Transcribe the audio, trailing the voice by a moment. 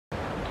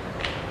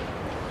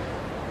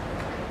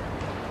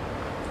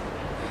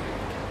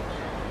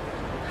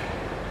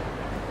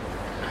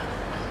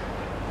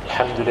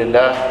الحمد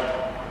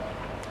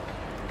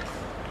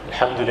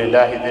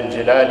لله ذي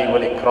الجلال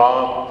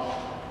والإكرام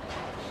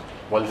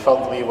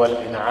والفضل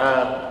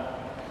والإنعام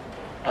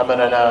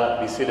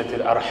أمرنا بصلة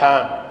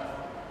الأرحام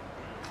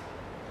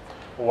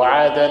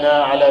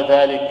وعادنا على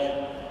ذلك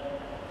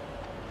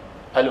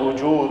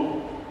الأجور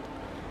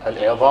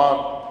العظام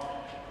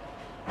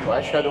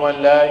وأشهد أن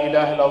لا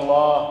إله إلا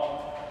الله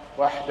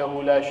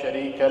وحده لا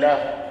شريك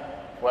له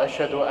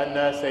وأشهد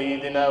أن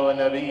سيدنا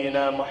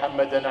ونبينا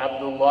محمدا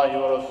عبد الله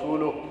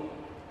ورسوله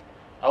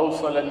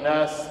أوصل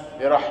الناس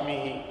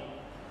برحمه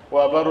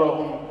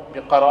وأبرهم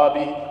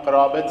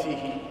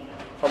بقرابته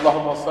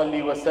فاللهم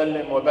صل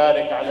وسلم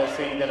وبارك على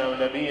سيدنا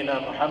ونبينا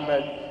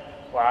محمد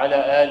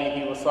وعلى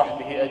آله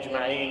وصحبه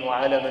أجمعين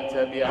وعلى من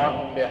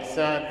تبعهم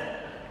بإحسان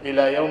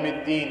إلى يوم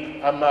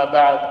الدين. أما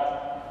بعد،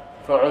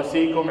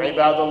 فأوصيكم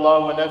عباد الله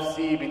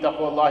ونفسي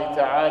بتقوى الله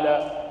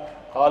تعالى.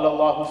 قال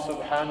الله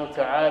سبحانه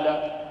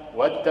وتعالى: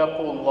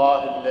 واتقوا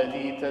الله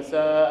الذي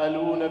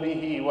تساءلون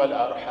به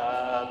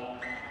والأرحام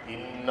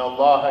إن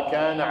الله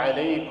كان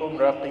عليكم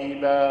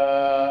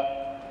رقيبا.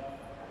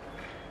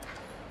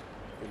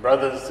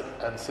 Brothers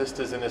and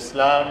sisters in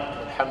Islam,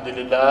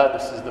 alhamdulillah,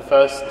 this is the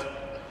first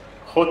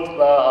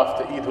khutbah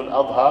after Eid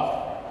Al Adha,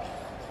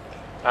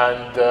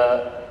 and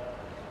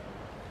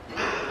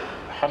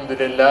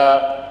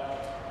alhamdulillah,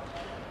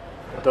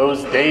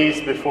 those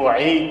days before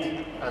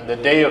Eid and the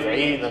day of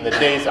Eid and the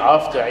days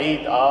after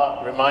Eid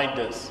are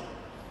reminders.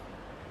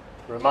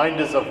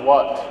 Reminders of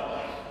what?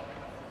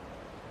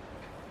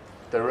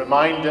 The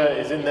reminder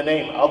is in the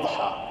name,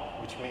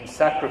 Adha, which means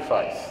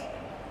sacrifice.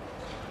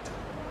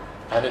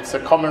 And it's a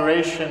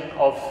commemoration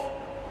of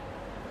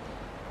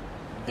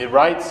the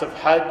rites of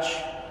Hajj.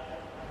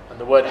 And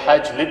the word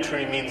Hajj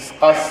literally means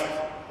qasd,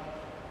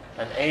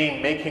 an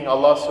aim, making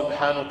Allah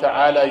subhanahu wa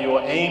ta'ala your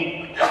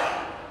aim.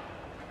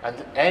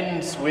 And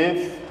ends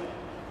with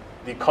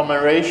the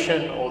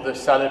commemoration or the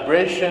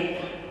celebration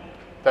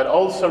that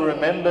also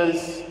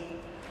remembers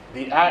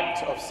the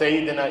act of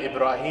Sayyidina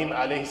Ibrahim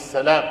alayhi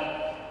salam.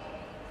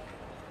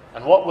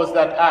 And what was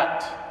that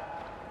act?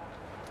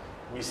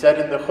 We said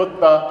in the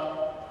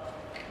khutbah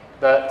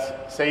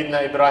that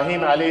Sayyidina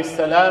Ibrahim alayhi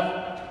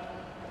salam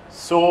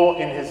saw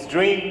in his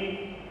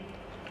dream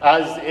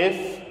as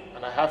if,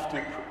 and I have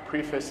to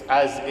preface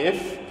as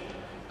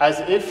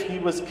if he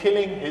was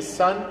killing his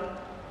son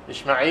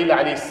Ismail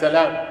alayhi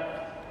salam.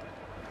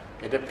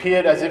 It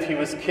appeared as if he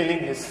was killing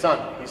his son.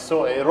 He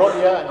saw a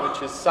ru'ya in which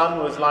his son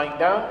was lying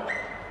down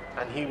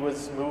and he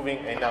was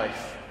moving a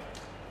knife.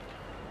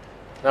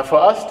 Now, for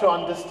us to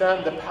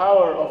understand the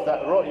power of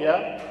that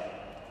ru'ya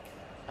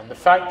and the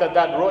fact that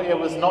that ru'ya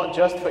was not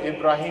just for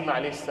Ibrahim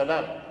alayhi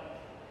salam,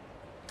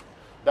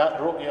 that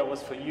ru'ya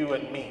was for you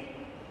and me.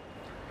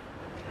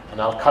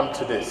 And I'll come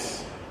to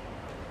this.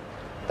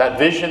 That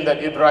vision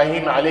that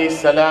Ibrahim alayhi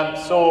salam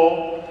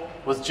saw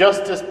was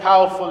just as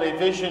powerful a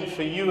vision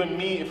for you and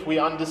me if we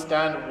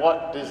understand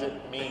what does it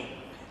mean.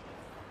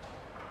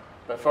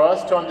 But for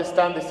us to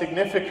understand the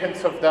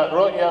significance of that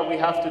ru'ya, we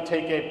have to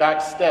take a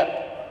back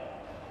step.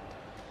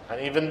 And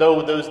even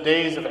though those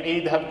days of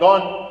Eid have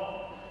gone,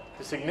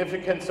 the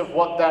significance of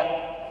what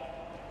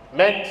that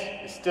meant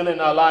is still in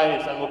our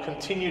lives and will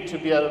continue to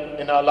be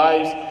in our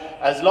lives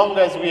as long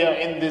as we are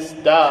in this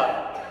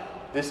dar,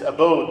 this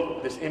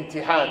abode, this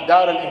imtihan,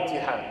 dar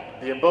al-imtihan,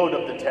 the abode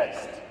of the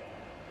test.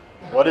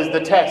 What is the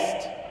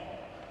test?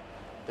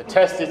 The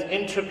test is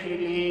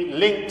intricately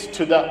linked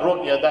to that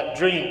ru'ya, that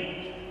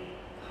dream.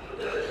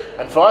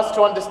 And for us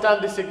to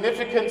understand the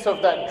significance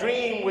of that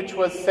dream, which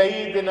was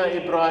Sayyidina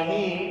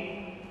Ibrahim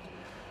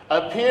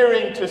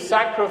appearing to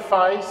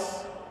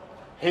sacrifice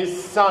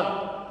his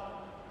son,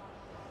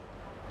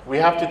 we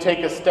have to take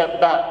a step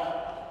back,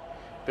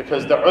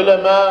 because the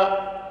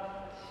ulama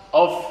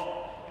of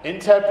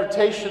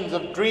interpretations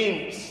of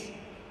dreams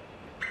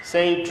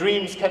say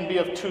dreams can be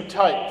of two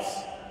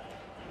types.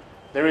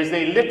 There is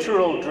a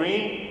literal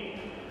dream,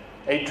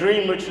 a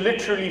dream which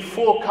literally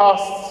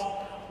forecasts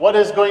what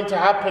is going to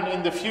happen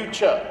in the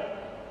future.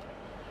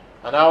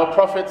 And our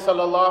Prophet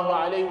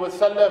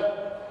ﷺ,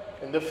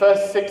 in the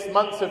first 6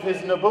 months of his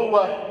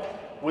nubuwwah,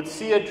 would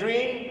see a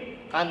dream,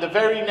 and the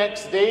very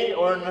next day,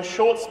 or in a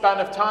short span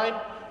of time,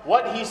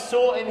 what he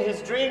saw in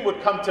his dream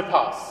would come to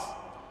pass.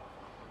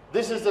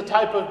 This is the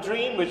type of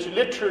dream which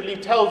literally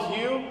tells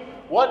you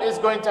what is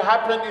going to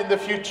happen in the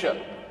future.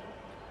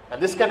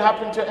 And this can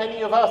happen to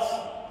any of us,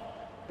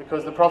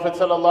 because the Prophet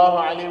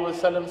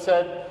ﷺ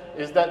said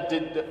is that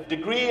the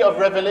degree of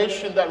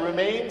revelation that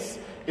remains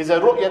is a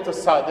ru'yatul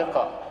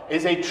sadiqah,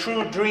 is a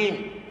true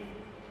dream.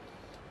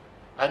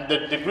 And the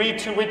degree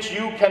to which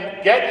you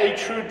can get a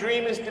true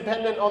dream is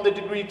dependent on the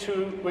degree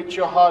to which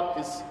your heart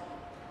is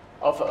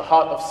of a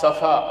heart of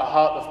safa, a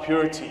heart of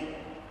purity,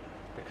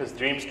 because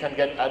dreams can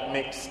get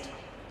admixed.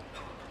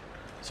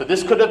 So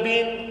this could have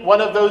been one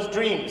of those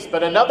dreams.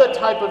 But another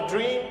type of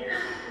dream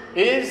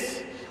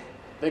is,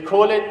 they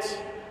call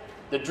it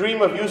the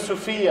dream of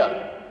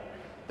Yusufiyya,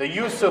 the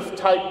Yusuf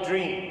type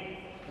dream,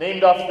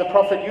 named after the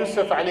Prophet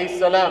Yusuf alayhi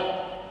salam,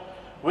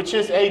 which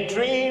is a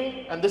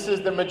dream, and this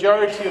is the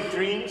majority of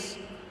dreams,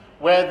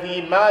 where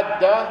the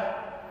madda,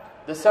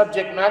 the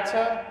subject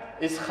matter,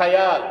 is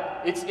khayal,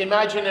 it's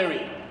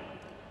imaginary.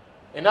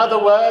 In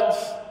other words,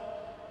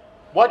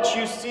 what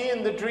you see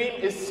in the dream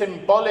is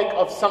symbolic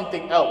of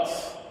something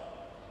else.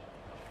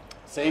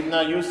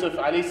 Sayyidina Yusuf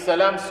alayhi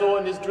salam saw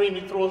in his dream,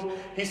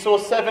 he saw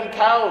 7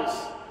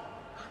 cows.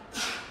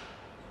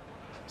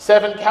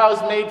 7 cows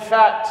made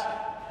fat.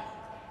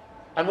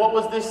 And what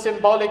was this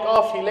symbolic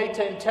of? He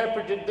later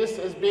interpreted this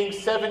as being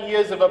 7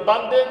 years of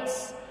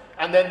abundance,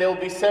 and then there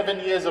will be 7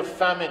 years of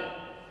famine.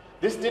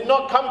 This did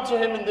not come to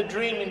him in the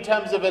dream in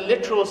terms of a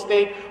literal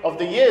state of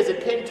the years.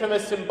 It came to him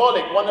as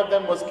symbolic. One of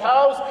them was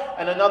cows,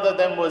 and another of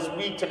them was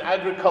wheat and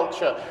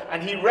agriculture.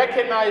 And he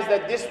recognized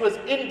that this was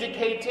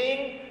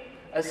indicating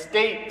a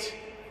state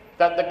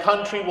that the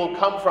country will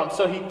come from.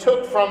 So he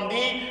took from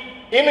the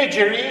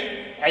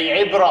imagery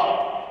a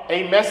ibra,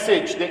 a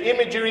message. The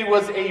imagery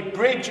was a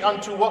bridge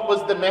unto what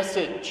was the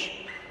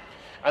message.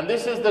 And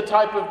this is the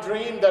type of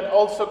dream that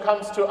also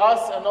comes to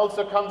us and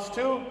also comes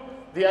to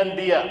the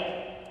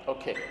Anbiya.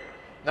 Okay,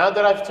 now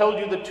that I've told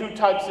you the 2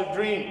 types of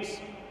dreams,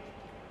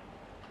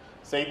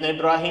 Sayyidina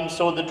Ibrahim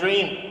saw the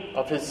dream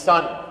of his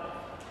son.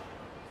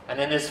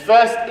 And in his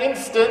first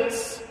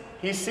instance,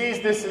 he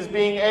sees this as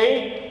being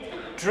a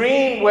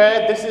dream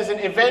where this is an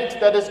event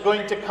that is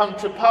going to come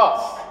to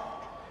pass.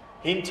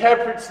 He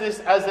interprets this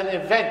as an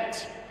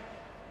event,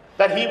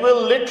 that he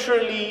will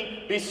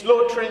literally be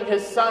slaughtering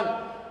his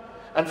son.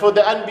 And for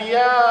the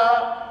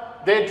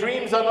Anbiya, their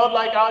dreams are not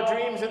like our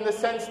dreams in the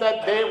sense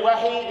that their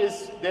wahi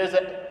there's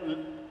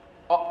an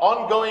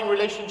ongoing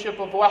relationship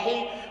of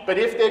wahi, but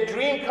if their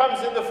dream comes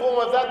in the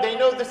form of that, they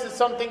know this is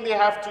something they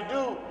have to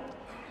do.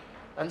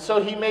 And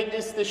so he made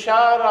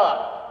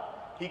istishara.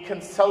 He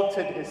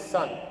consulted his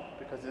son,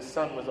 because his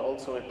son was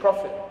also a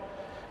prophet.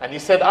 And he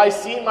said, I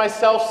see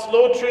myself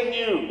slaughtering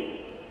you.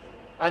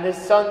 And his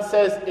son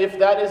says, if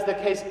that is the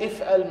case,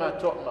 if'al ma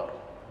tu'mar.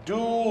 Do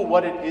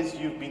what it is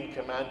you've been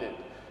commanded.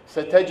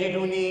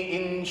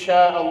 Satajiduni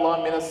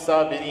insha'Allah min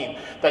as-sabirin.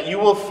 That you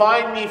will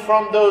find me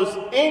from those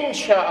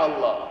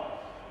insha'Allah.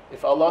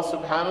 If Allah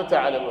subhanahu wa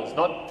ta'ala wills,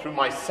 not through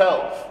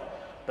myself,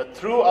 but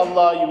through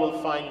Allah, you will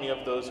find me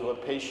of those who are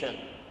patient.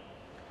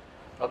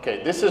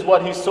 Okay, this is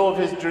what he saw of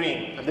his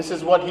dream, and this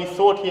is what he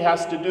thought he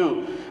has to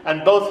do.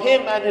 And both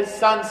him and his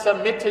son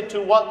submitted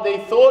to what they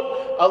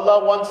thought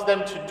Allah wants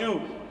them to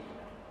do.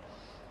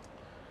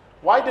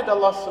 Why did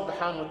Allah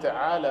subhanahu wa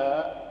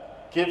ta'ala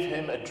give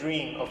him a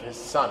dream of his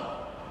son?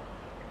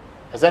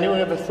 Has anyone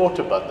ever thought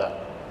about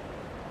that?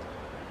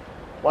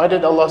 Why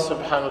did Allah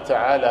subhanahu wa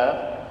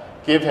ta'ala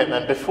give him?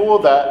 And before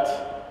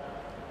that,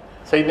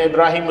 Sayyidina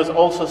Ibrahim was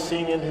also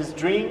seeing in his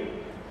dream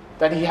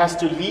that he has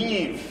to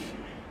leave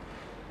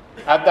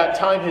at that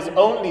time his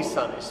only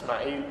son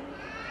Ismail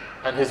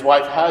and his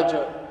wife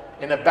Hajar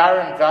in a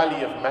barren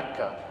valley of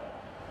Mecca.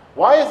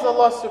 Why is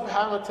Allah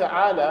subhanahu wa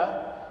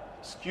ta'ala,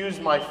 excuse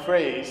my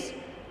phrase,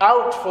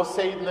 out for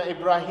Sayyidina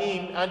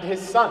Ibrahim and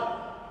his son?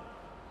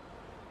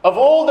 Of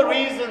all the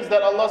reasons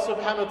that Allah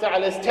subhanahu wa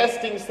ta'ala is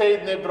testing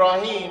Sayyidina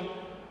Ibrahim,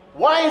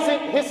 why is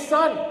it his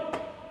son?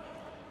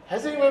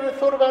 Has anyone ever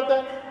thought about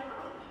that?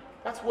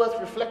 That's worth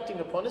reflecting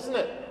upon, isn't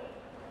it?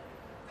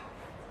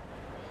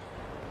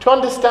 To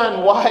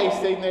understand why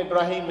Sayyidina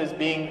Ibrahim is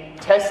being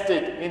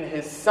tested in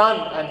his son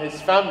and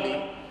his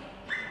family,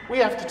 we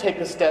have to take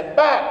a step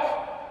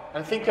back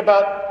and think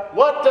about,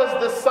 what does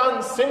the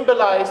son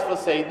symbolize for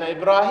Sayyidina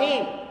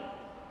Ibrahim?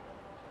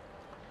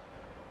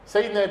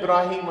 Sayyidina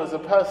Ibrahim was a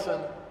person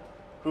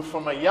who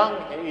from a young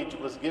age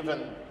was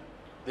given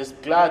this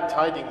glad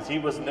tidings.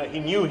 He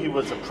knew he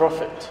was a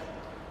prophet.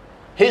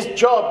 His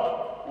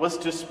job was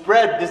to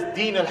spread this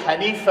Deen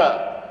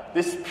al-Hanifa,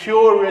 this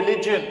pure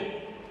religion,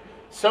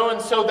 so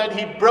and so that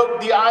he broke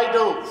the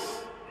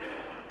idols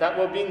that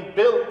were being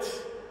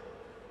built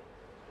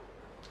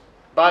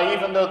by,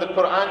 even though the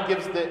Quran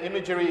gives the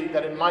imagery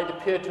that it might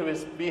appear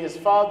to be his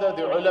father,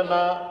 the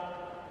ulama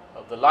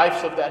of the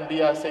lives of the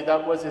Anbiya say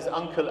that was his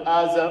uncle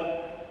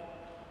Azar.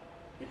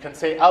 You can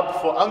say Ab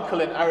for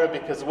uncle in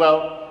Arabic as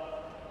well.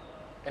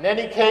 In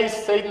any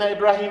case, Sayyidina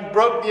Ibrahim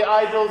broke the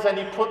idols and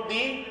he put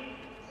the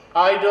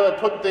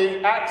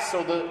axe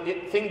or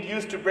the thing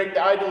used to break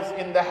the idols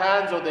in the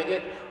hands or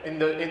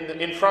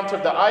in front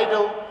of the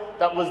idol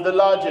that was the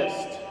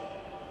largest.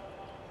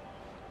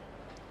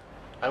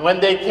 And when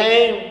they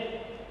came,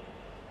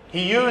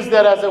 he used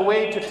that as a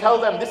way to tell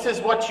them, this is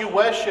what you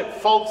worship,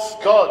 false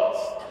gods.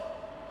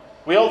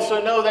 We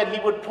also know that he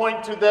would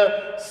point to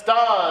the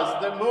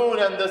stars, the moon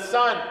and the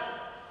sun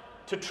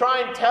to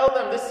try and tell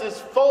them this is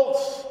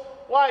false.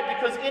 Why?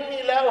 Because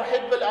inni la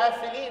uhibb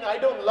al-afilin. I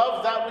don't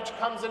love that which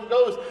comes and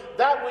goes.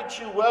 That which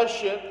you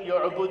worship,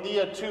 your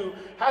ubudiyah to,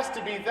 has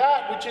to be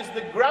that which is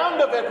the ground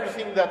of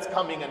everything that's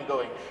coming and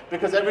going.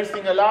 Because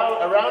everything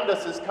around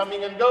us is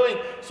coming and going.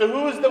 So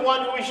who is the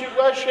one who we should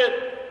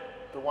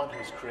worship? The one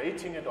who's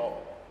creating it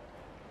all.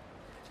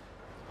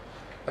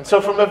 And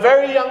so from a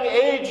very young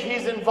age,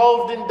 he's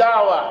involved in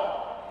da'wah.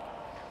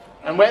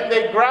 And when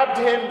they grabbed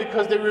him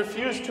because they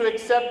refused to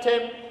accept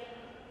him,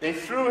 they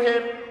threw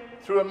him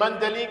through a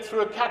mandalik,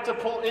 through a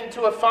catapult,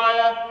 into a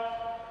fire.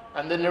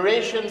 And the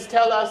narrations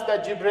tell us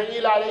that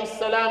Jibreel alayhi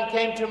salam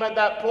came to him at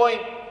that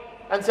point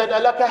and said,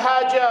 Alaka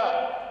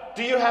haja,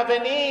 do you have a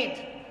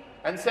need?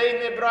 And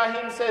Sayyidina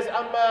Ibrahim says,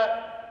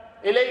 Amma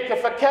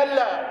ilayka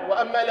fakalla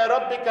wa amma la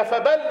rabbika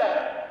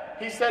faballa.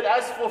 He said,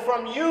 as for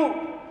from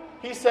you,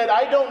 he said,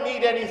 I don't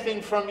need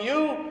anything from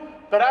you,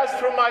 but as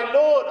for my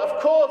Lord,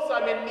 of course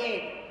I'm in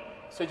need.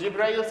 So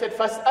Jibreel said,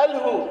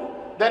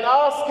 fas'alhu, then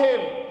ask him.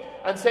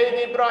 And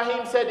Sayyidina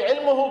Ibrahim said,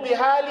 ilmuhu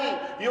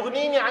bihali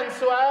yughnini an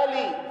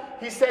su'ali.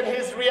 He said,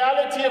 his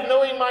reality of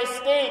knowing my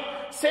state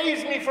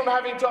saves me from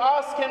having to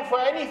ask him for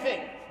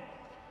anything.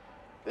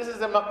 This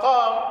is a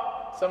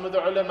maqam. Some of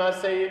the ulama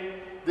say,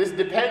 this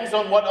depends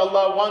on what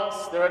Allah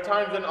wants. There are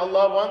times when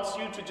Allah wants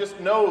you to just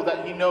know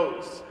that He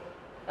knows.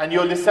 And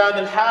your lisan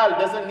al-hal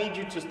doesn't need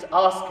you to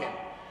ask Him.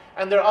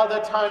 And there are other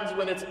times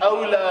when it's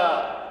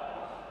awla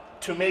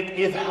to make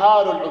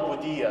idhar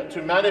al-ubudiyya,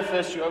 to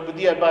manifest your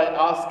ubudiyya by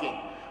asking.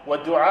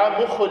 وَدُعَى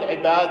مُخُ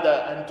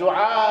الْعِبَادَةِ. And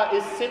dua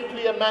is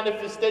simply a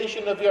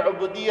manifestation of your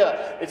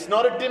ubudiyya. It's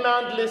not a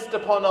demand list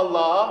upon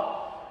Allah.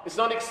 It's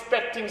not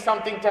expecting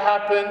something to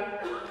happen,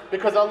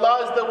 because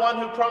Allah is the one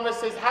who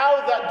promises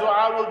how that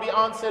dua will be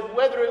answered,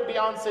 whether it will be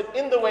answered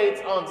in the way it's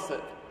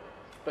answered.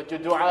 But your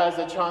dua is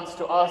a chance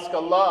to ask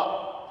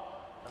Allah.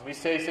 And we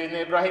say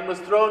Sayyidina Ibrahim was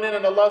thrown in,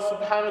 and Allah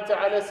subhanahu wa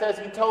ta'ala says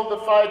He told the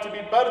fire to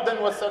be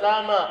bardan wa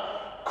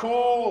salama,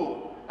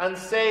 cool and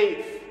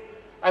safe.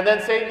 And then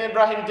Sayyidina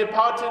Ibrahim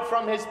departed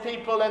from his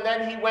people, and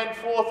then he went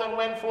forth, and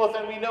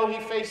we know he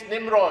faced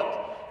Nimrod.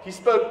 He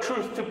spoke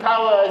truth to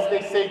power, as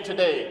they say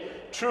today.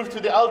 Truth to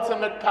the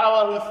ultimate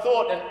power who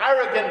thought an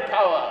arrogant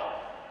power.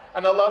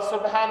 And Allah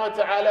subhanahu wa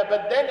ta'ala,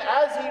 but then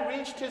as he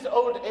reached his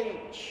old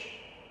age,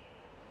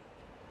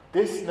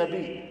 this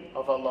Nabi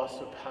of Allah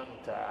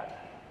subhanahu wa ta'ala,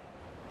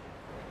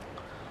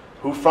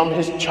 who from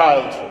his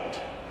childhood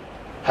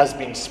has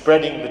been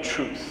spreading the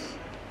truth,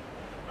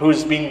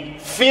 who's been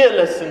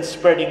fearless in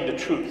spreading the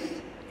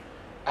truth,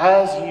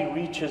 as he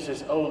reaches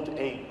his old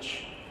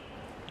age,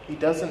 he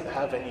doesn't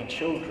have any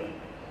children.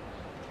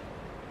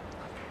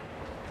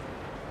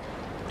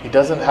 He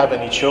doesn't have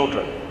any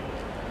children.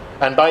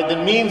 And by the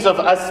means of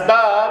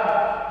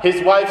asbab,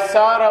 his wife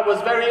Sarah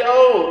was very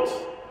old.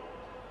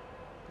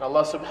 And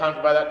Allah subhanahu wa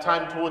ta'ala by that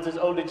time towards his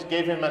old age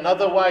gave him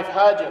another wife,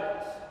 Hajar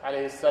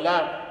alayhi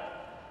salam.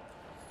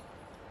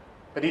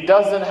 But he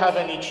doesn't have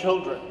any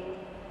children.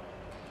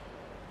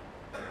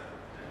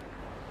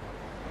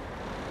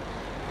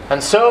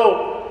 And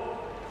so,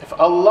 if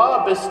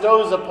Allah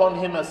bestows upon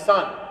him a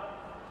son,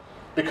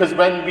 because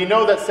when we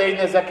know that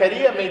Sayyidina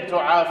Zakaria made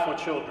dua for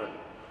children,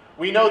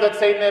 we know that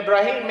Sayyidina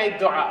Ibrahim made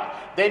dua.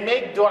 They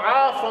made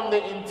dua from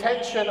the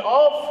intention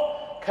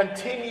of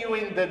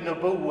continuing the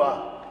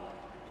nubuwwah,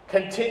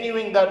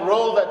 continuing that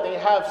role that they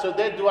have. So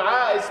their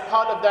dua is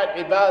part of that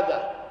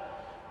ibadah.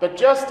 But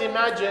just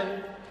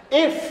imagine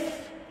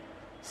if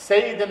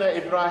Sayyidina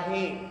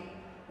Ibrahim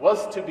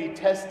was to be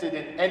tested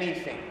in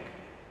anything.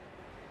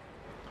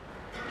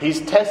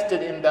 He's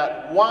tested in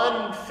that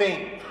one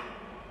thing.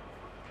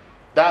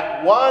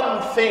 That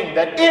one thing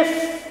that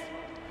if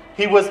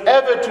he was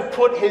ever to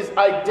put his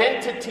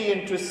identity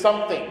into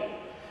something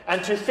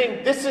and to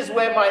think this is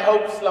where my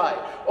hopes lie,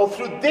 or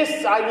through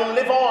this I will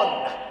live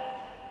on,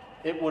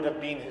 it would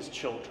have been his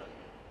children.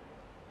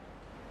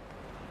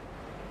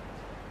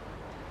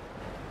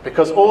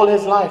 Because all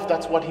his life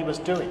that's what he was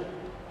doing.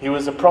 He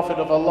was a prophet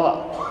of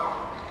Allah.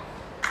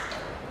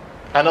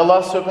 And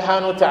Allah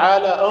subhanahu wa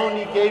ta'ala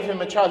only gave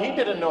him a child. He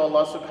didn't know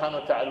Allah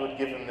subhanahu wa ta'ala would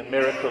give him the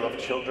miracle of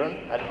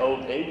children at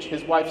old age.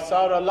 His wife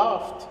Sarah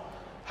laughed.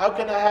 How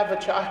can I have a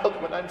child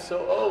when I'm so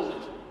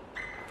old?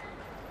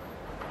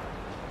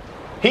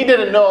 He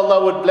didn't know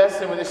Allah would bless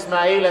him with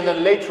Ismail and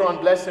then later on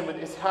bless him with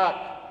Ishaq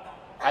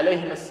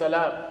alayhim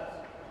as-salam.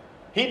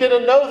 He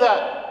didn't know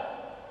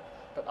that.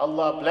 But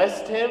Allah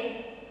blessed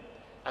him,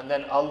 and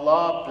then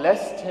Allah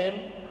blessed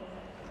him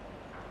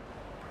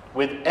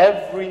with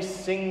every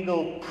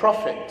single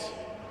prophet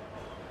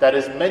that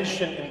is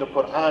mentioned in the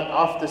Quran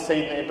after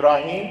Sayyidina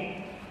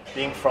Ibrahim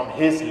being from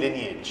his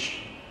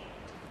lineage.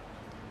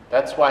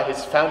 That's why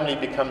his family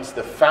becomes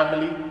the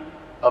family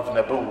of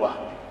Nabuwwah,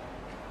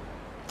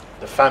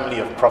 the family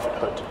of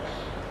prophethood.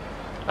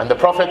 And the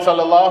Prophet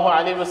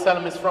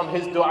ﷺ is from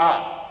his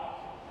dua.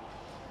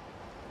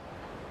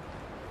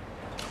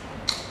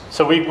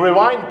 So we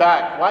rewind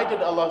back. Why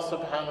did Allah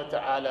subhanahu wa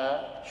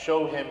ta'ala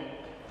show him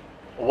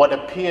what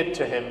appeared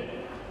to him?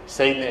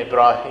 Sayyidina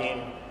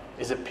Ibrahim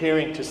is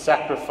appearing to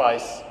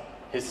sacrifice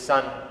his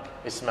son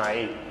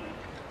Ismail.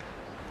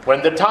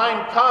 When the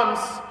time comes,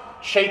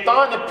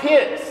 Shaitan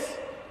appears,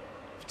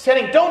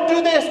 saying, don't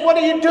do this, what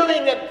are you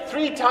doing? And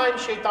 3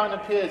 times Shaitan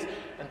appears,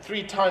 and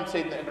 3 times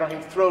Sayyidina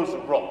Ibrahim throws a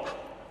rock.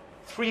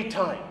 3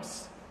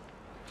 times.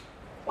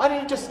 Why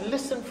don't you just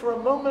listen for a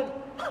moment?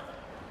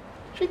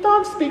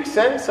 Shaitan speaks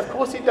sense, of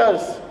course he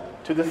does,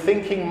 to the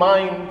thinking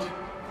mind,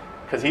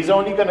 because he's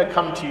only going to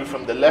come to you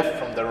from the left,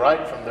 from the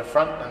right, from the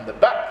front and the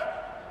back.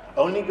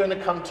 Only going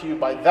to come to you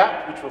by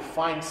that which will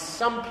find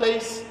some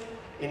place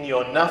in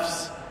your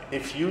nafs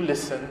if you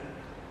listen.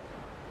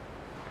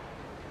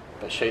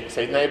 But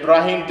Sayyidina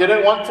Ibrahim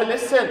didn't want to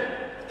listen.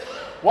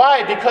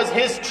 Why? Because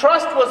his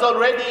trust was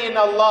already in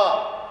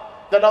Allah.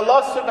 That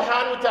Allah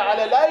subhanahu wa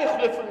ta'ala la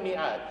yukhliful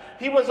mi'ad.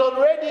 He was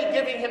already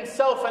giving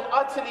himself and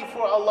utterly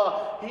for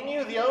Allah. He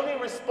knew the only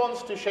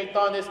response to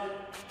shaitan is...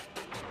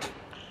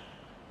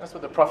 That's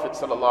what the Prophet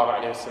sallallahu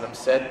alaihi wasallam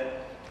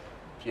said.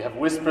 If you have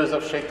whispers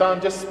of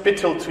shaitan, just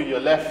spittle to your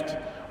left.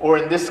 Or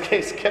in this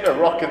case, get a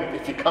rock, and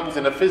if he comes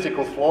in a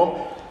physical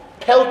form,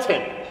 pelt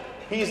him.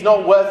 He's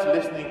not worth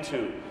listening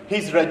to.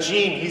 He's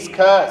rajim, he's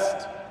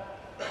cursed.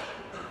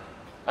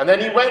 And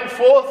then he went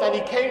forth and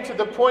he came to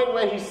the point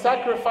where he's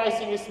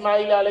sacrificing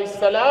Ismail alayhi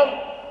salam.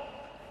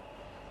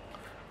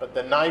 But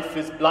the knife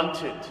is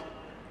blunted.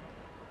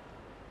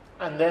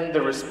 And then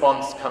the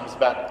response comes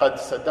back, قَدْ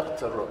صَدَقْتَ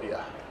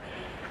الرُّؤْيَا.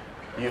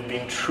 You've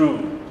been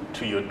true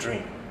to your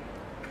dream.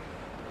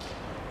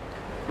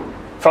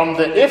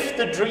 If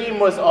the dream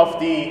was of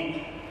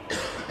the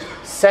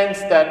sense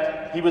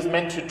that he was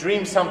meant to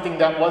dream something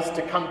that was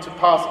to come to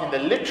pass in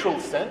the literal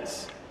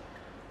sense,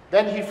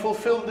 then he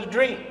fulfilled the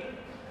dream.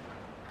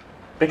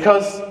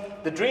 Because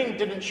the dream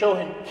didn't show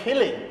him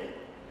killing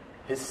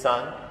his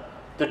son.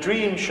 The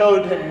dream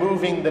showed him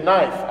moving the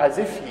knife as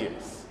if he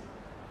is.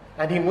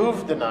 And he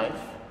moved the knife,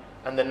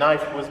 and the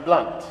knife was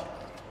blunt.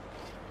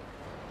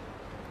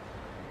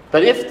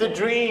 But if the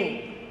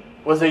dream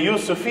was a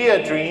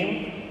Yusufiya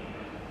dream,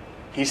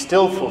 he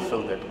still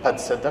fulfilled it. قَدْ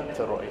صَدَقْتَ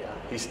رُؤْيَا.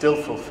 He still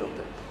fulfilled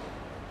it.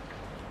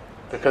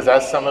 Because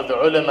as some of the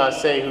ulama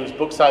say, whose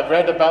books I've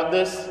read about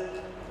this,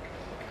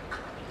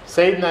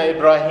 Sayyidina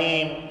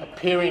Ibrahim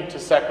appearing to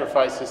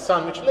sacrifice his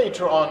son, which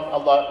later on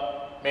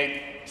Allah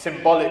made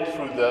symbolic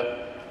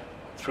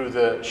through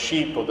the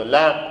sheep or the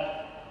lamb,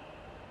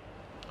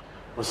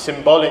 was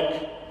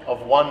symbolic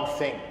of one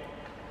thing.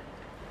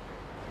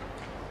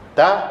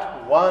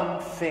 That one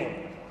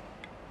thing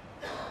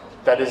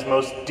that is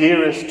most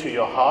dearest to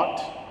your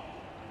heart,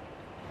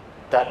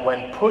 that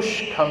when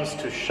push comes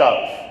to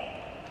shove,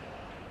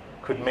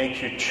 could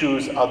make you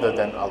choose other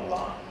than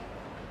Allah.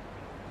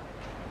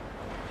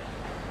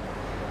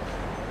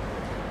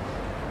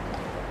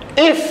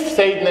 If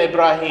Sayyidina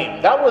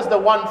Ibrahim, that was the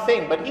one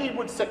thing, but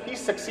he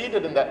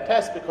succeeded in that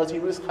test because he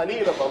was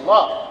Khalil of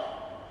Allah.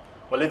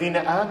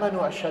 وَالَّذِينَ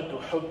آمَنُوا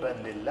أَشَدُّ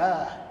حُبًّا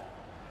لِلَّهِ.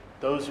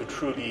 Those who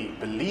truly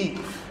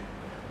believe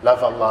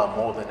love Allah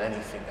more than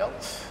anything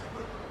else.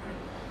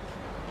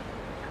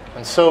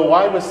 And so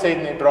why was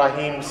Sayyidina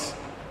Ibrahim's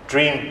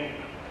dream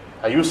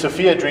a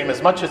Yusufiya dream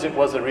as much as it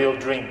was a real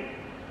dream?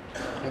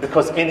 And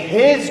because in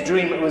his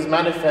dream it was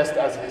manifest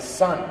as his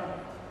son.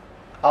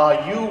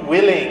 Are you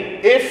willing,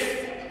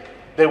 if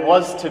there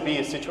was to be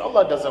a situation,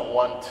 Allah doesn't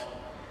want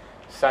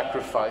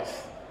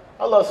sacrifice.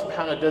 Allah subhanahu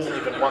wa ta'ala doesn't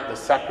even want the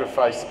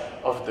sacrifice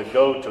of the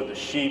goat or the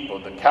sheep or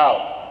the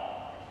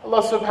cow.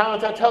 Allah subhanahu wa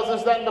ta'ala tells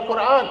us that in the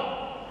Quran.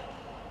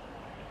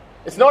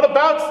 It's not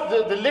about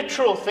the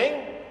literal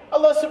thing.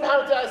 Allah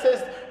subhanahu wa ta'ala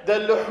says, the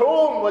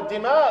luhum wa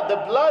dima, the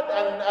blood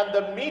and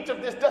the meat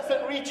of this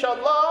doesn't reach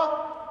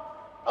Allah.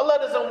 Allah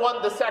doesn't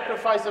want the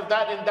sacrifice of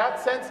that in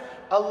that sense.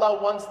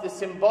 Allah wants the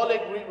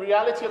symbolic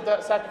reality of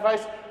that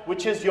sacrifice,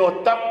 which is your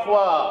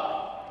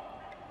taqwa.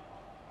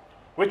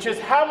 Which is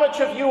how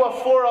much of you are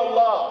for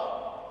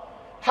Allah.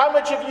 How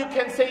much of you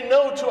can say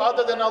no to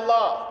other than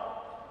Allah.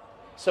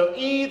 So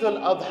Eid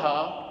Al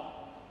Adha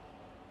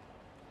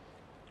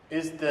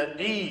is the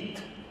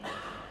Eid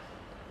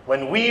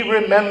when we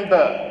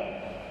remember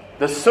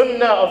the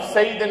sunnah of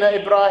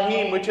Sayyidina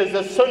Ibrahim, which is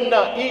the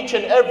sunnah each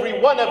and every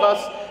one of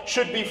us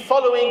should be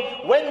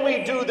following when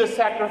we do the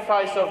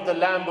sacrifice of the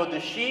lamb or the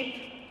sheep,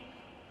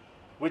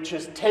 which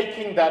is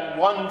taking that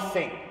one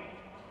thing.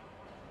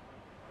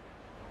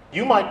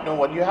 You might know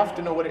what, you have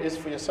to know what it is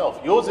for yourself.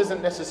 Yours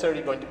isn't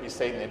necessarily going to be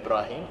Sayyidina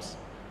Ibrahim's.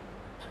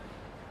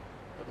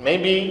 But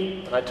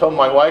maybe, and I told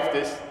my wife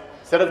this,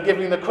 instead of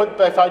giving the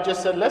khutbah, if I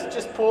just said, let's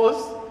just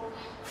pause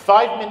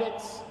 5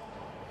 minutes,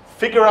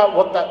 figure out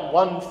what that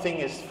one thing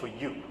is for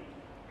you.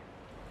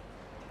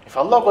 If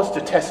Allah was to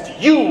test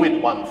you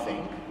with one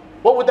thing,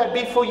 what would that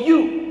be for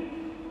you?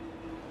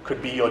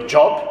 Could be your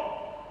job.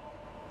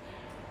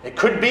 It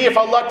could be if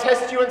Allah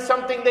tests you in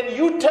something, then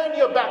you turn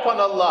your back on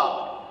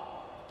Allah.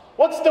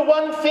 What's the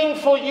one thing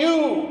for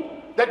you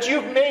that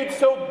you've made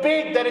so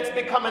big that it's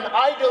become an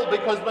idol?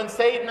 Because when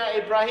Sayyidina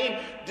Ibrahim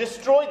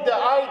destroyed the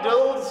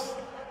idols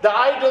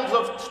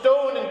of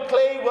stone and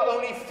clay were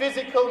only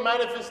physical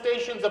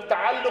manifestations of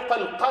ta'alluq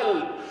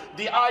al-qalb,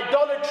 the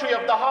idolatry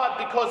of the heart,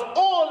 because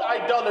all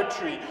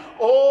idolatry,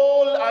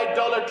 all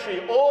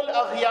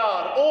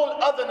aghyar, all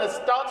otherness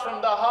starts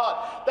from the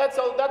heart. That's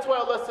why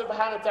Allah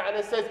subhanahu wa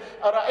ta'ala says,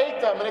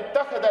 أَرَأَيْتَ مَنِ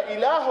اتَّخَذَ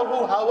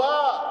إِلَهَهُ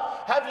هَوَىٰ.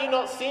 Have you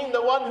not seen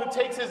the one who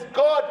takes his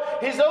God,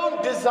 his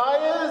own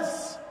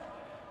desires?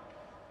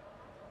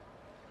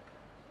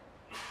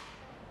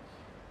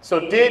 So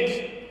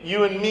did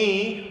you and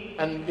me,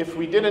 and if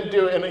we didn't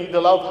do it in Eid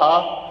Al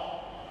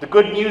Adha, the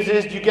good news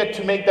is you get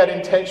to make that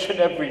intention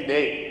every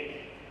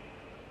day.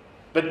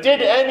 But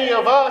did any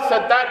of us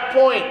at that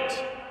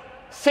point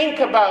think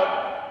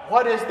about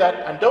what is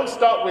that? And don't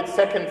start with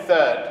second,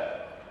 third.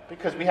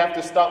 Because we have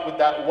to start with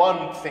that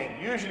one thing.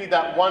 Usually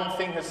that one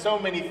thing has so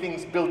many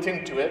things built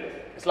into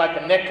it. It's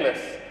like a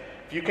necklace.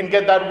 If you can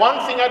get that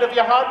one thing out of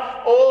your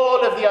heart,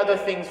 all of the other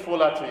things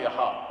fall out of your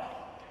heart.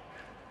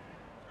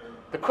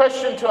 The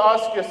question to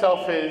ask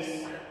yourself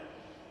is,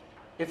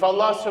 if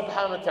Allah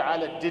subhanahu wa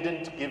ta'ala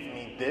didn't give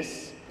me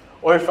this,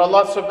 or if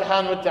Allah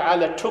subhanahu wa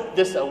ta'ala took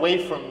this away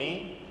from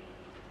me,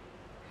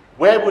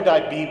 where would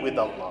I be with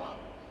Allah?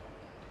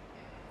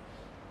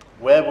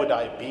 Where would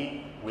I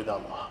be with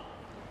Allah?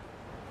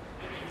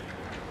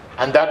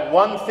 And that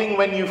one thing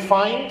when you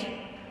find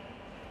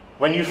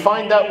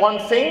that one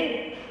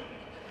thing,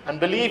 and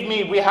believe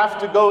me, we have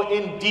to go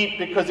in deep,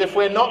 because if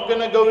we're not going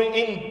to go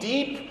in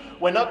deep,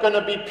 we're not going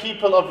to be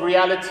people of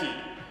reality.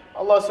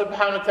 Allah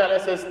subhanahu wa ta'ala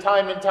says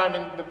time and time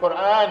in the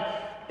Quran,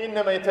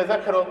 إِنَّمَا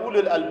يَتَذَكَّرَ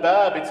أُولُو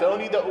الْأَلْبَابِ. It's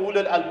only the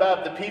ulul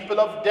albab, the people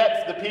of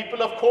depth, the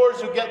people of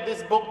course who get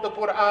this book, the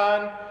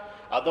Quran.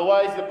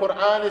 Otherwise the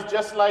Quran is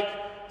just like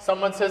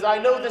someone says, I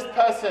know this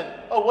person.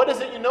 Oh, what is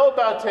it you know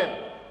about him?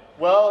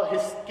 Well,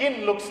 his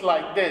skin looks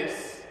like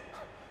this.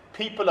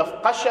 People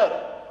of qashar,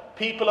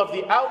 people of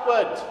the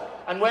outward.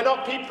 And we're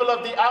not people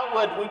of the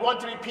outward, we want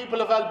to be people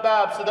of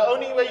albab. So the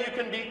only way you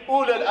can be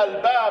ulul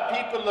albab,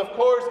 people of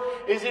course,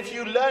 is if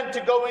you learn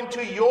to go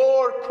into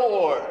your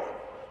core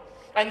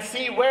and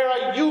see where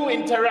are you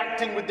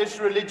interacting with this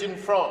religion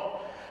from.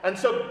 And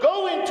so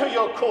go into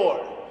your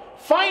core,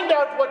 find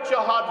out what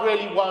your heart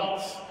really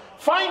wants,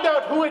 find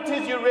out who it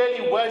is you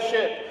really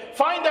worship,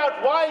 find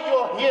out why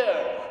you're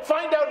here,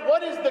 find out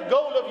what is the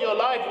goal of your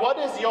life, what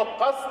is your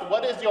qasd,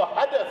 what is your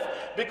hadaf,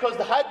 because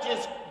the hajj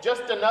is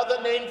just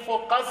another name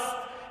for qasd,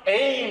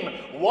 aim.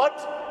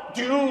 What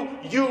do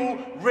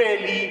you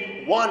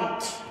really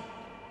want?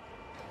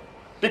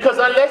 Because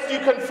unless you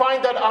can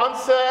find that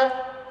answer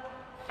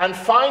and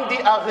find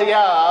the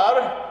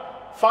aghyar,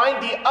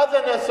 find the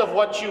otherness of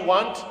what you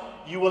want,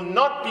 you will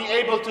not be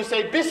able to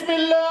say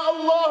Bismillah,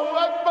 Allahu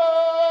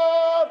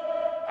Akbar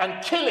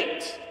and kill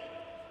it.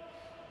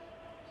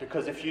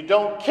 Because if you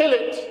don't kill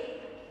it,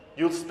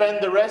 you'll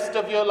spend the rest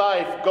of your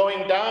life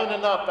going down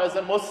and up as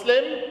a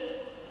Muslim,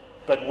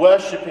 but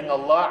worshipping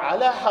Allah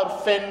ala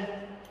harfin.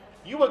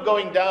 You were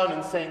going down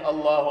and saying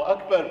Allahu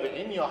Akbar, but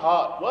in your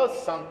heart was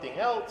something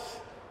else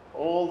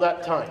all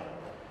that time.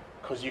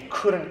 Because you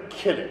couldn't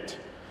kill it.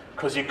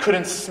 Because you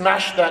couldn't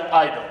smash that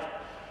idol.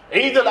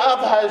 Eid Al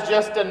Adha is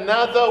just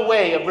another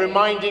way of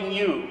reminding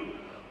you,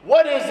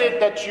 what is it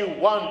that you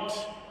want?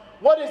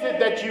 What is it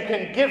that you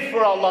can give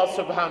for Allah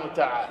subhanahu wa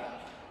ta'ala?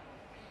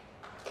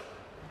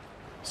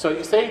 So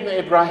Sayyidina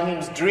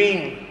Ibrahim's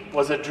dream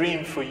was a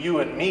dream for you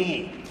and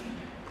me.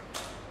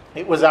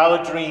 It was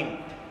our dream.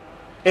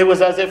 It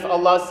was as if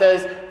Allah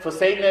says, for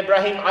Sayyidina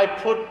Ibrahim, I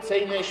put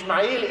Sayyidina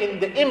Ismail in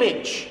the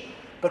image.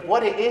 But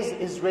what it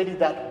is really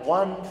that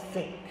one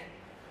thing.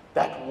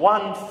 That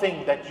one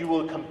thing that you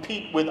will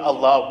compete with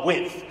Allah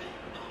with.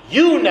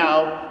 You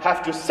now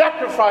have to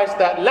sacrifice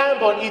that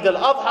lamb on Eid Al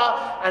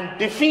Adha and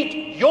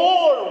defeat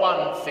your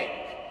one thing.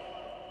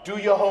 Do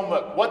your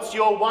homework. What's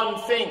your one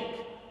thing?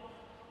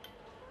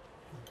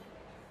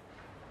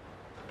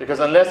 Because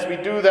unless we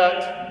do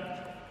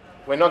that,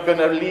 we're not going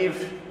to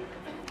live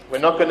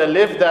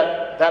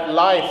that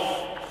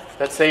life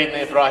that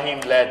Sayyidina Ibrahim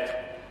led.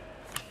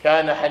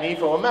 كَانَ حَنِيفًا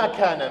وَمَا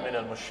كَانَ مِنَ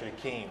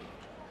الْمُشْرِكِينَ.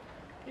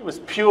 He was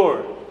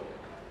pure.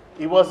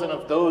 He wasn't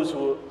of those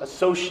who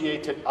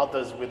associated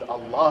others with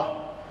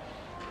Allah.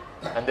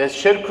 And there's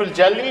shirkul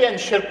jalli and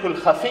shirkul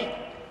khafi.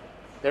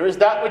 There is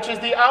that which is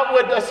the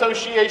outward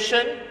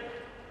association,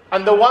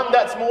 and the one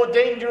that's more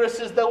dangerous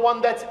is the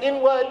one that's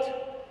inward.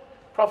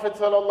 Prophet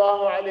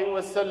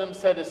ﷺ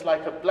said it's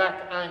like a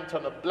black ant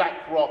on a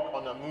black rock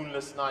on a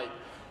moonless night.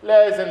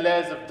 Layers and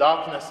layers of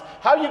darkness.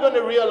 How are you going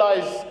to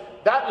realize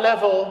that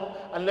level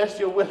unless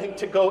you're willing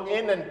to go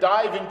in and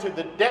dive into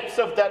the depths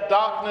of that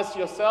darkness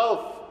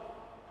yourself?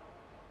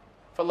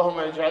 فاللهم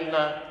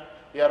اجعلنا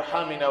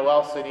بأرحامنا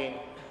واصلين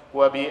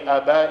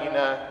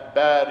وبآبائنا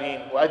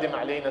بارين وأدم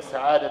علينا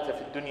السعادة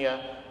في الدنيا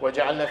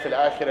واجعلنا في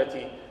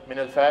الآخرة من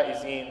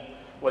الفائزين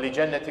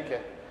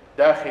ولجنتك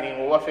داخلين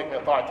ووفقنا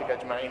طاعتك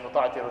أجمعين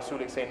وطاعة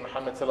رسولك سيد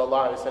محمد صلى الله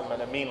عليه وسلم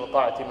الأمين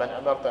وطاعة من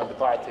أمرت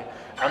بطاعته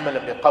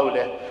عملا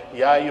بقوله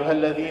يا أيها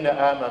الذين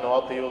آمنوا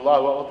أطيعوا الله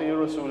وأطيعوا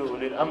الرسول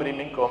أولي الأمر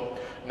منكم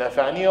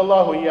نفعني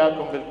الله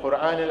إياكم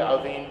بالقرآن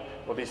العظيم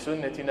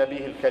وبسنة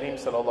نبيه الكريم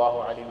صلى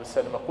الله عليه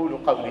وسلم قولوا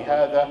قولي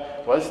هذا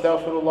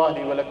وأستغفر الله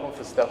لي ولكم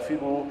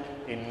فاستغفروه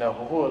إنه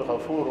هو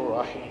الغفور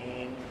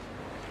الرحيم.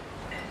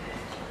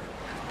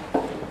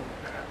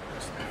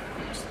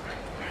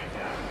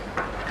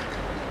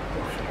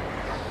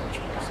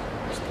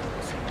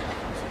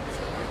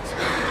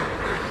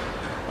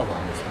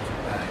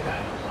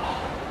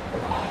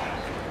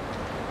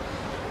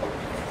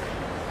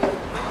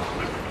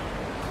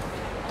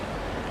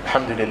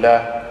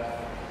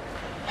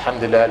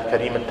 الحمد لله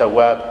الكريم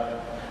التواب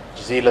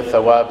جزيل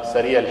الثواب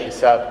سريع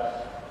الحساب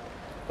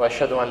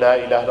وأشهد أن لا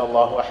إله إلا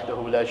الله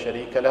وحده لا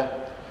شريك له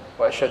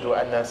وأشهد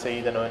أن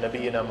سيدنا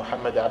ونبينا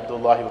محمد عبد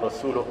الله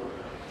ورسوله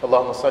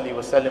اللهم صل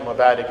وسلم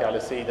وبارك على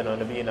سيدنا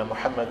ونبينا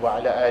محمد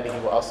وعلى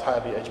آله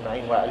وأصحابه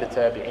أجمعين وعلى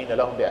التابعين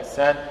لهم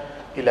بإحسان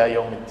إلى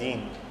يوم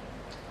الدين.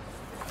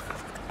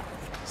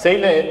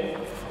 Sayyidina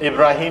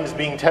Ibrahim's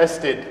being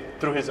tested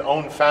through his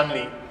own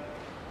family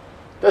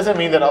doesn't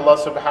mean that Allah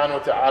subhanahu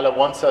wa ta'ala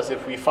wants us,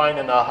 if we find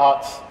in our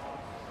hearts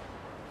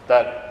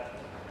that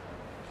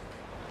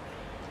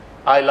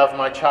I love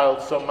my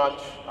child so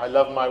much, I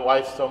love my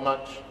wife so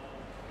much,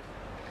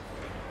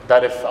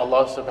 that if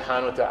Allah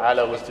subhanahu wa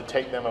ta'ala was to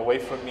take them away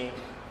from me,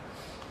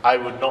 I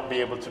would not be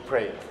able to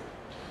pray.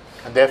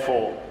 And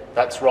therefore,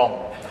 that's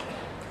wrong.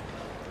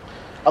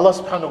 Allah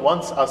subhanahu wa ta'ala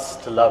wants us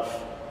to love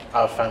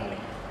our family.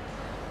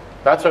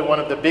 That's why one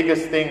of the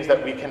biggest things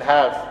that we can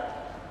have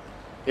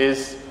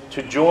is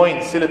to join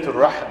Silatul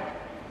Rahim,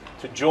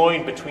 to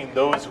join between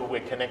those who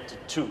we're connected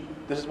to.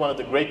 This is one of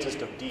the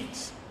greatest of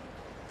deeds.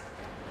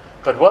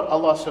 But what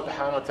Allah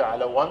subhanahu wa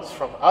ta'ala wants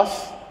from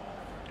us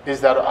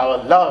is that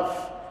our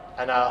love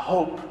and our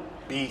hope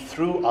be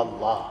through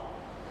Allah.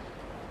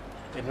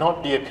 It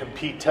not be a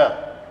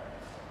competitor.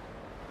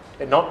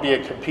 It not be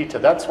a competitor.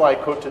 That's why I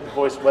quoted the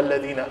voice,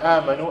 وَالَّذِينَ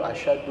آمَنُوا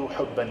أَشَدُّ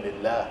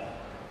حُبًّا لِلَّهِ.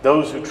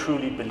 Those who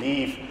truly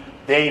believe,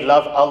 they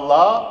love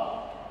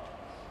Allah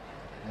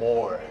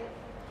more.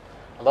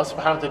 Allah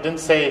subhanahu wa ta'ala didn't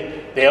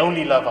say they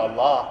only love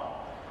Allah.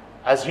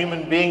 As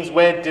human beings,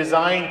 we're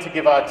designed to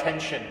give our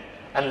attention,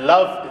 and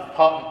love is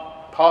part and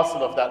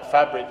parcel of that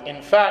fabric.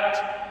 In fact,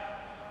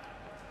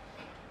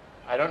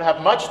 I don't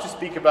have much to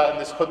speak about in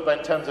this khutbah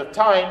in terms of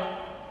time,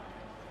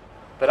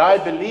 but I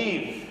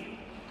believe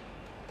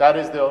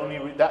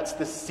that's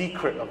the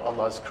secret of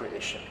Allah's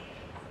creation.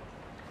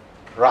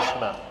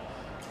 Rahmah.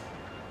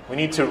 We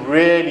need to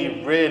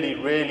really, really,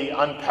 really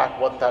unpack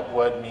what that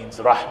word means,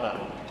 Rahmah.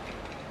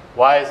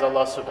 Why is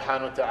Allah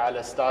subhanahu wa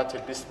ta'ala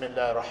started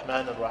Bismillah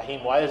ar-Rahman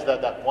ar-Rahim? Why is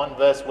that one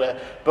verse where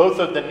both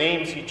of the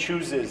names He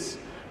chooses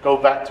go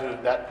back to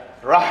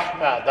that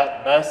Rahmah,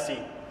 that mercy?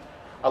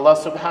 Allah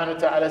subhanahu wa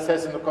ta'ala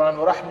says in the Quran,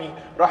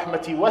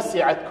 Rahmati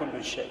wasi'at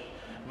kullu shay.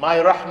 My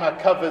rahmah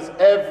covers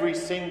every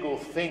single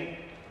thing.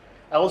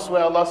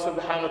 Elsewhere Allah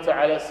subhanahu wa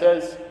ta'ala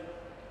says,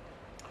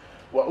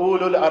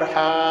 وَأُولُو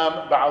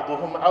الْأَرْحَامِ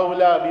بَعْضُهُمْ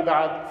أَوْلَى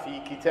بِبَعْضٍ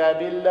فِي كِتَابِ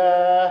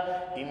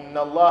اللَّهِ إِنَّ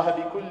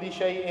اللَّهَ بِكُلِّ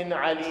شَيْءٍ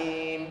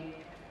عَلِيمٌ.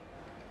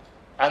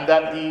 And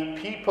that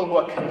the people who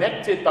are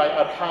connected by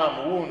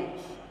arham,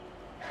 wounds,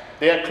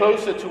 they are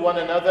closer to one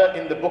another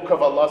in the book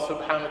of Allah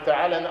subhanahu wa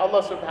ta'ala. And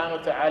Allah subhanahu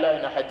wa ta'ala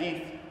in a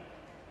hadith,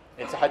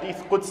 it's a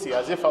hadith Qudsi,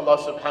 as if Allah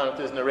subhanahu wa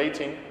ta'ala is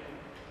narrating.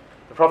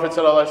 The Prophet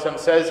sallallahu alaihi wasallam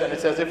says, and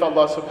it's as if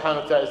Allah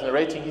subhanahu wa ta'ala is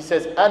narrating, He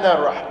says,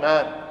 Ana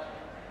Rahman.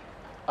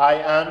 I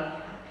am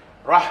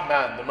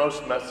Rahman, the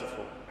most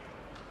merciful.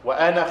 Wa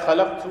ana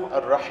khalaqtu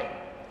ar-Rahim.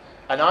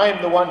 And I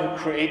am the one who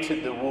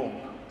created the womb.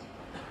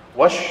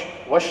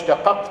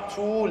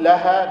 Washtaqaqtu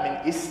laha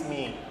min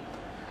ismi.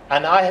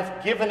 And I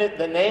have given it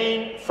the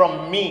name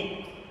from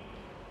me.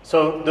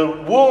 So the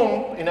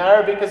womb in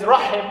Arabic is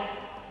Rahim.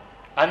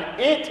 And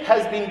it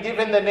has been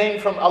given the name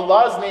from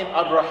Allah's name,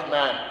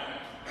 Ar-Rahman.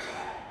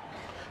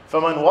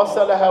 فَمَنْ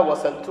وَصَلَهَا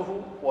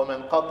وَصَلْتُهُ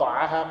وَمَنْ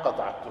قَطَعَهَا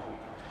قَطَعْتُهُ.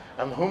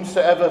 And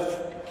whomsoever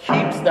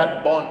keeps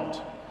that bond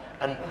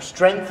and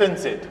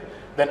strengthens it,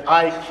 then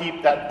I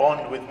keep that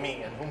bond with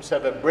me. And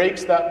whomsoever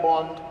breaks that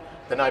bond,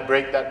 then I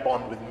break that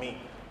bond with me.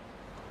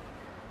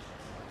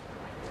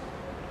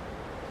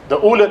 The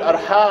ulul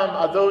arham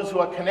are those who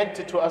are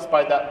connected to us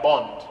by that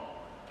bond.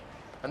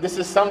 And this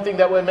is something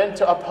that we're meant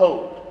to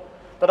uphold.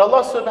 But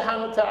Allah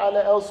subhanahu wa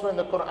ta'ala elsewhere in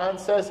the Quran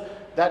says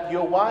that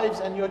your wives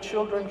and your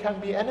children can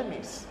be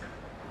enemies.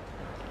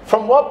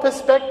 From what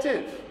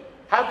perspective?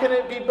 How can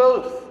it be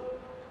both?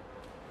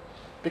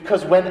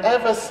 Because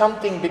whenever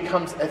something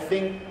becomes a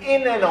thing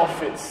in and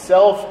of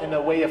itself in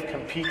a way of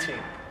competing,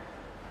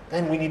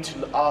 then we need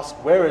to ask,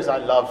 where is our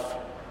love?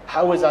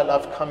 How is our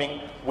love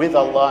coming with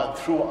Allah and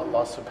through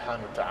Allah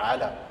subhanahu wa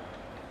ta'ala?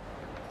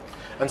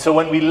 And so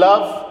when we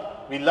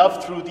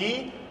love through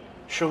the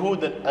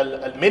shuhud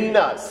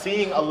al-minna,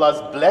 seeing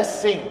Allah's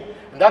blessing.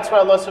 And that's why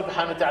Allah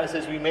subhanahu wa ta'ala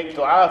says we make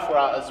dua for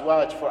our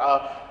azwaj, for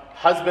our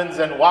husbands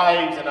and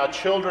wives and our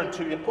children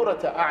to be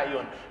qurrata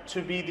a'yun,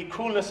 to be the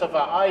coolness of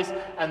our eyes.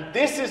 And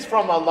this is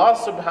from Allah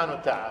subhanahu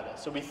wa ta'ala.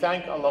 So we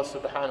thank Allah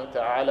subhanahu wa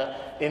ta'ala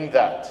in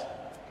that.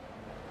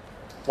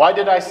 Why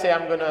did I say,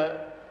 I'm going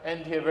to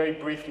end here very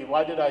briefly,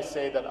 why did I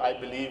say that I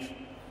believe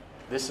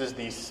this is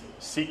the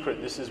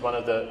secret, this is one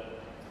of the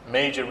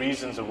major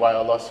reasons of why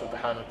Allah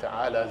subhanahu wa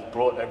ta'ala has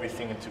brought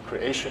everything into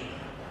creation?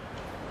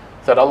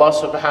 That Allah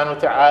subhanahu wa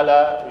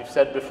ta'ala, we've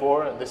said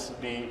before, and this will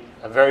be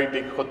a very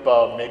big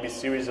khutbah, maybe a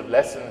series of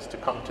lessons to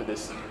come to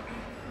this,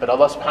 but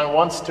Allah subhanahu wa ta'ala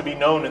wants to be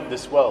known in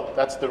this world.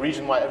 That's the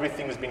reason why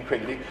everything has been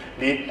created.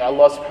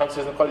 Allah subhanahu wa ta'ala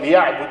says,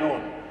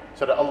 لِيَعْبُدُونَ,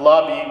 so that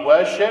Allah be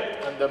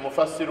worshipped, and the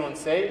mufassirun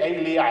say,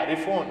 أي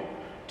لِيَعْرِفُونَ,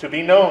 to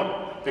be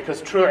known,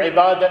 because true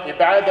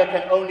ibadah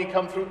can only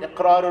come through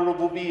iqrar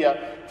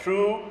al-rububiyyah,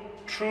 through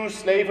true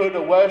slavehood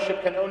or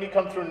worship can only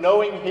come through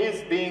knowing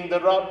His being the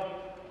Rabb.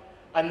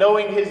 And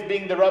knowing His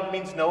being the Rabb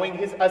means knowing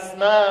His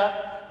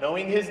asma,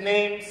 knowing His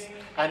names.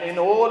 And in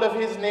all of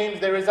His names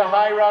there is a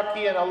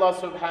hierarchy, and Allah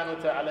subhanahu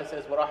wa ta'ala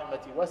says,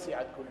 وَرَحْمَتِي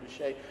وَسِعَتْ كُلُّ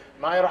شَيْءٍ.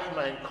 My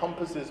rahmah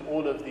encompasses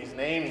all of these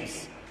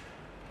names.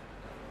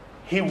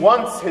 He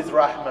wants His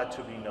rahmah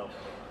to be known.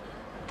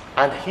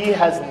 And He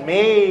has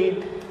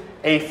made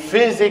a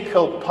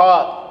physical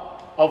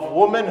part of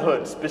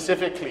womanhood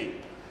specifically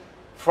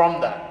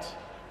from that.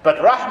 But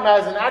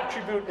rahmah as an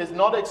attribute is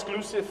not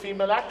exclusive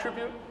female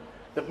attribute.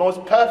 The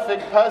most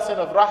perfect person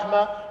of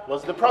rahmah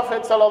was the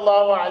Prophet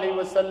sallallahu alaihi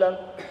wasallam.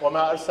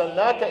 وَمَا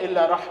أَرْسَلْنَاكَ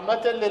إِلَّا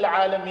رَحْمَةً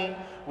لِلْعَالَمِينَ.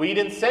 We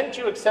didn't send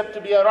you except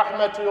to be a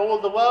rahmah to all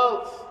the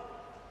world.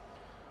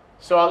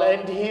 So I'll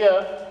end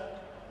here.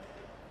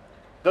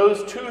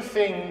 Those two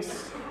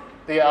things,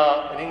 they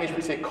are, in English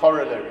we say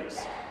corollaries.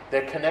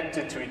 They're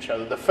connected to each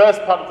other. The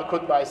first part of the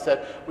khutbah I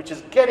said, which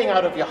is getting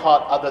out of your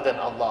heart other than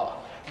Allah.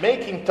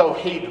 Making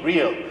tawheed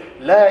real.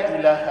 La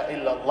ilaha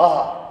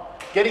illallah.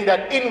 Getting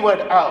that inward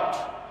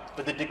out.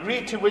 But the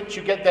degree to which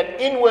you get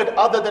that inward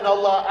other than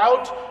Allah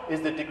out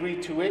is the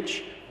degree to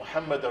which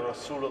Muhammad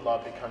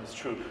Rasulullah becomes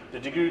true. The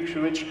degree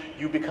to which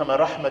you become a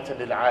rahmatan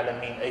lil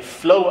alameen, a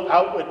flow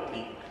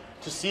outwardly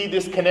to see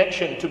this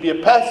connection, to be a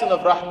person of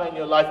rahmah in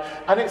your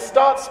life. And it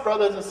starts,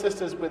 brothers and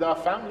sisters, with our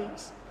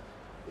families.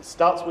 It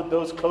starts with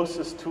those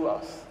closest to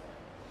us.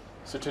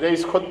 So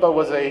today's khutbah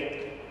was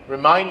a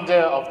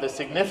reminder of the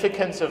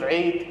significance of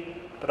Eid,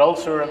 but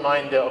also a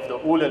reminder of the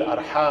ulul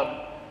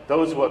arham,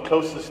 those who are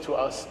closest to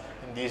us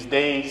in these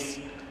days.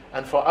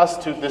 And for us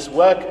to, this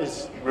work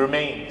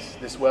remains,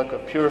 this work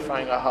of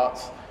purifying our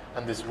hearts,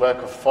 and this work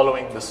of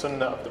following the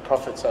sunnah of the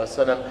Prophet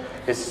ﷺ,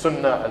 his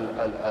sunnah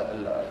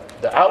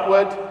the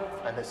outward,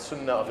 and his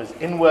sunnah of his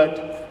inward,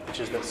 which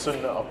is the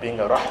sunnah of being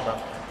a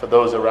rahmah for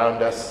those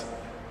around us.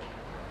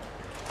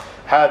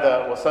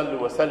 هذا وصلوا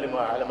وسلموا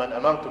على من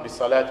أمرت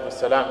بالصلاة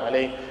والسلام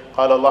عليه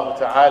قال الله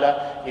تعالى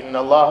إن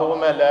الله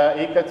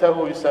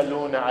وملائكته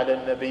يصلون على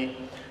النبي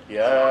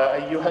يا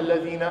أيها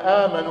الذين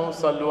آمنوا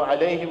صلوا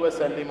عليه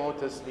وسلموا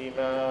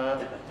تسليما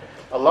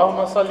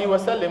اللهم صل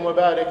وسلم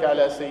وبارك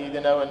على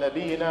سيدنا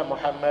ونبينا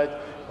محمد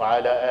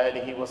وعلى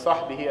آله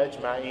وصحبه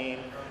أجمعين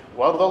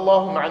وارض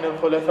اللهم عن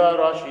الخلفاء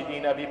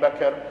الراشدين أبي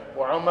بكر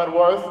وعمر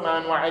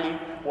وعثمان وعلي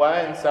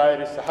وعن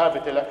سائر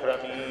الصحابة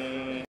الأكرمين